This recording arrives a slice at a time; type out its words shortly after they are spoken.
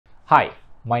Hi,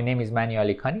 my name is Dr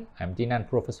Alikhani. I'm Dean and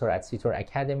Professor at CTOR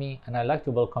Academy, and I'd like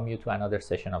to welcome you to another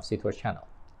session of CTOR channel.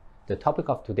 The topic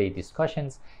of today's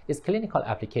discussions is clinical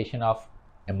application of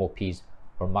MOPs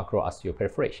or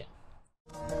micro-osteoperforation.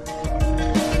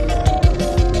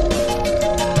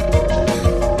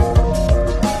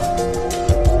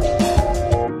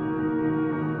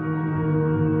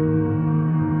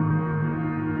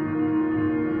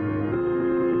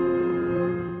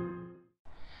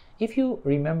 If you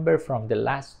remember from the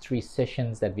last 3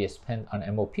 sessions that we spent on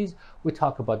MOPs, we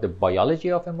talked about the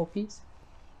biology of MOPs,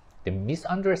 the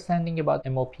misunderstanding about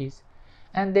MOPs,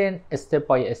 and then step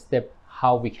by step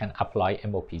how we can apply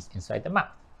MOPs inside the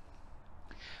mouth.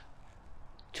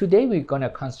 Today we're going to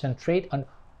concentrate on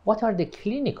what are the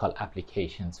clinical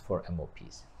applications for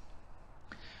MOPs.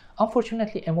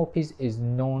 Unfortunately, MOPs is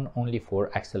known only for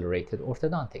accelerated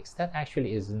orthodontics. That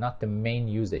actually is not the main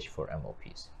usage for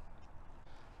MOPs.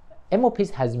 MOPs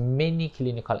has many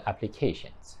clinical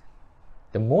applications.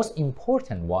 The most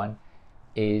important one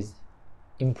is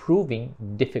improving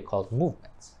difficult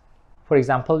movements. For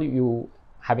example, you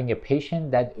having a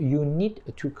patient that you need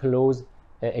to close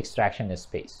extraction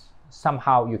space.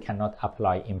 Somehow you cannot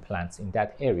apply implants in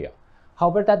that area.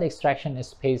 However, that extraction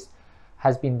space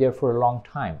has been there for a long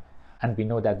time. And we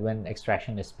know that when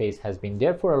extraction space has been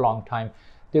there for a long time,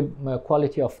 the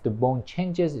quality of the bone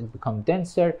changes, it becomes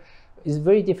denser. It's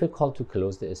very difficult to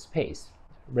close the space.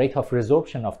 Rate of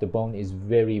resorption of the bone is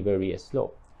very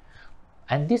slow.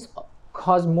 And this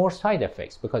causes more side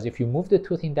effects because if you move the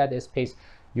tooth in that space,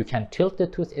 you can tilt the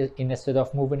tooth instead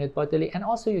of moving it bodily, and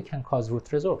also you can cause root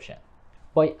resorption.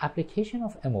 By application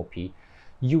of MOP,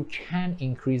 you can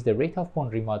increase the rate of bone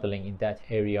remodeling in that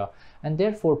area and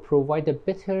therefore provide a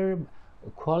better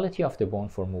quality of the bone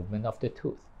for movement of the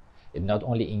tooth. It not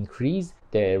only increases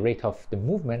the rate of the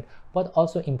movement, but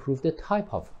also improve the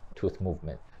type of tooth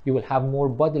movement. You will have more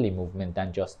bodily movement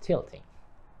than just tilting.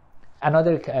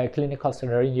 Another clinical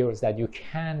scenario is that you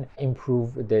can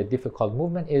improve the difficult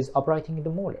movement is uprighting the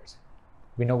molars.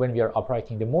 We know when we are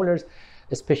uprighting the molars,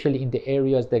 especially in the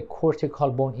areas the cortical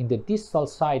bone in the distal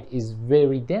side is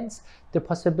very dense, the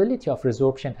possibility of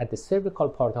resorption at the cervical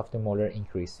part of the molar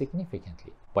increase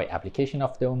significantly. By application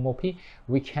of the MOP,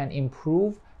 we can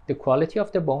improve the quality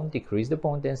of the bone, decrease the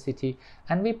bone density,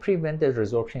 and we prevent the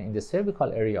resorption in the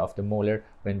cervical area of the molar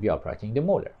when we are uprighting the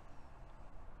molar.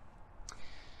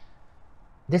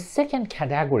 The second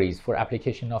categories for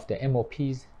application of the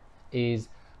MOPs is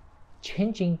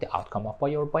changing the outcome of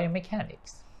your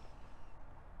biomechanics.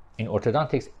 In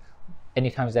orthodontics,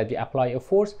 anytime that we apply a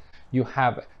force, you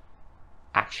have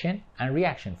action and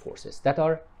reaction forces that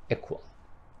are equal.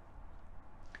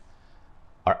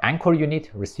 Our anchor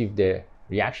unit receives the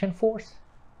reaction force,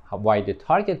 while the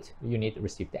target unit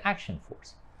receives the action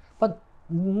force. But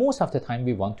most of the time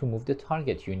we want to move the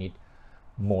target unit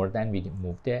more than we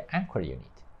move the anchor unit.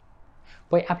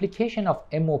 By application of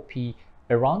MOP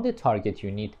around the target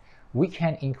unit, we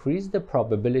can increase the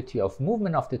probability of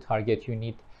movement of the target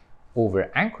unit over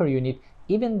anchor unit,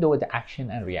 even though the action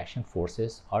and reaction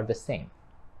forces are the same.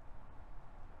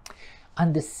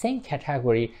 On the same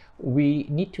category, we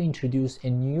need to introduce a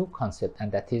new concept,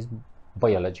 and that is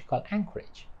biological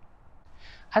anchorage.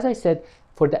 As I said,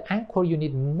 for the anchor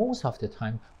unit, most of the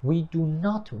time we do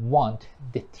not want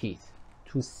the teeth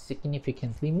to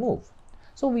significantly move.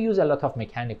 So we use a lot of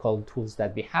mechanical tools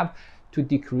that we have to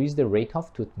decrease the rate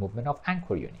of tooth movement of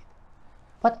anchor unit.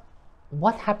 But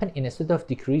what happens instead of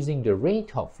decreasing the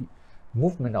rate of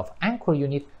movement of anchor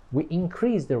unit, we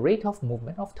increase the rate of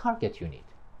movement of target unit.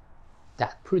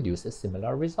 That produces a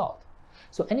similar result.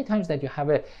 So anytime that you have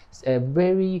a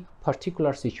very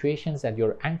particular situations that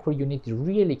your anchor unit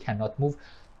really cannot move,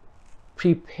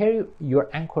 prepare your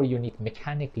anchor unit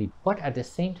mechanically, but at the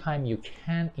same time you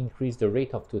can increase the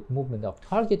rate of tooth movement of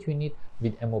target unit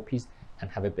with MOPs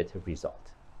and have a better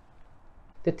result.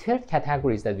 The third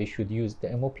category is that we should use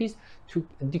the MOPs to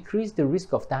decrease the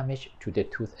risk of damage to the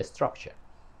tooth structure.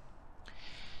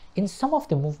 In some of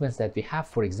the movements that we have,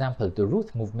 for example, the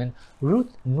root movement,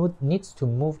 root needs to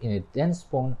move in a dense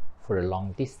bone for a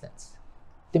long distance.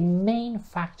 The main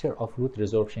factor of root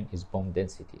resorption is bone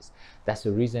densities. That's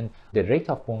the reason the rate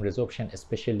of bone resorption,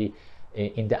 especially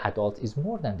in the adult, is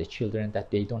more than the children,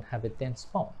 that they don't have a dense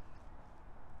bone.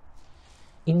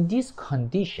 In this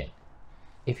condition,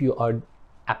 if you are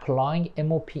applying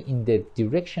MOP in the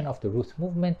direction of the root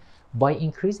movement, by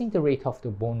increasing the rate of the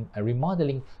bone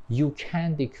remodeling, you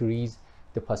can decrease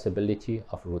the possibility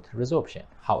of root resorption.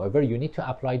 However, you need to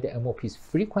apply the MOPs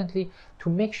frequently to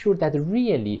make sure that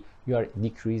really you are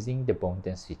decreasing the bone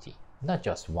density, not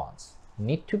just once.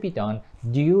 Need to be done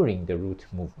during the root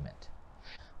movement.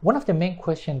 One of the main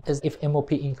questions is, if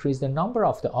MOP increase the number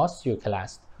of the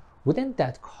osteoclast, wouldn't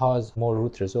that cause more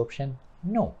root resorption?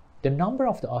 No, the number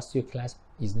of the osteoclast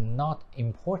is not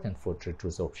important for root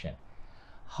resorption.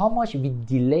 How much we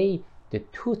delay the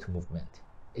tooth movement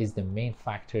is the main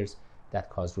factors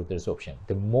that cause root resorption.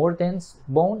 The more dense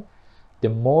bone, the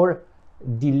more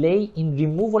delay in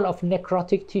removal of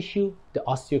necrotic tissue, the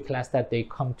osteoclast that they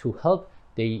come to help,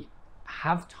 they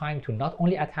have time to not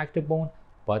only attack the bone,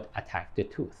 but attack the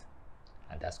tooth.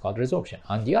 And that's called resorption.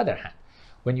 On the other hand,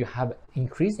 when you have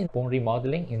increase in bone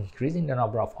remodeling, increase in the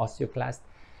number of osteoclasts,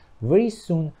 very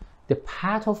soon the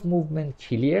path of movement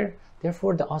clear,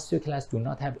 therefore the osteoclasts do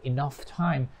not have enough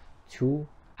time to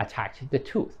attack the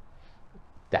tooth.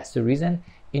 That's the reason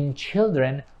in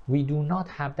children we do not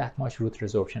have that much root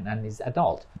resorption, and is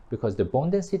adult, because the bone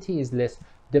density is less,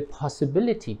 the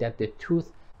possibility that the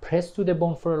tooth press to the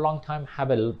bone for a long time,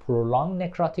 have a prolonged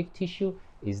necrotic tissue,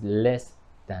 is less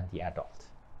than the adult.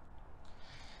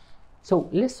 So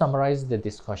let's summarize the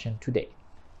discussion today.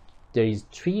 There is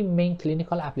 3 main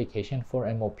clinical applications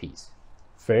for MOPs.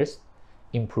 First,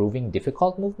 improving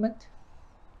difficult movement.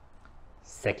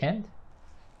 Second,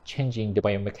 changing the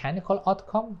biomechanical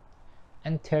outcome.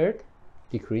 And third,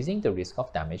 decreasing the risk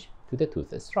of damage to the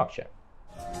tooth structure.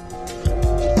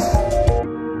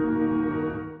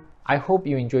 I hope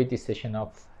you enjoyed this session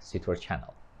of CTOR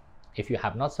channel. If you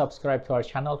have not subscribed to our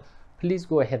channel, please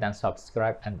go ahead and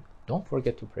subscribe, and don't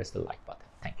forget to press the like button.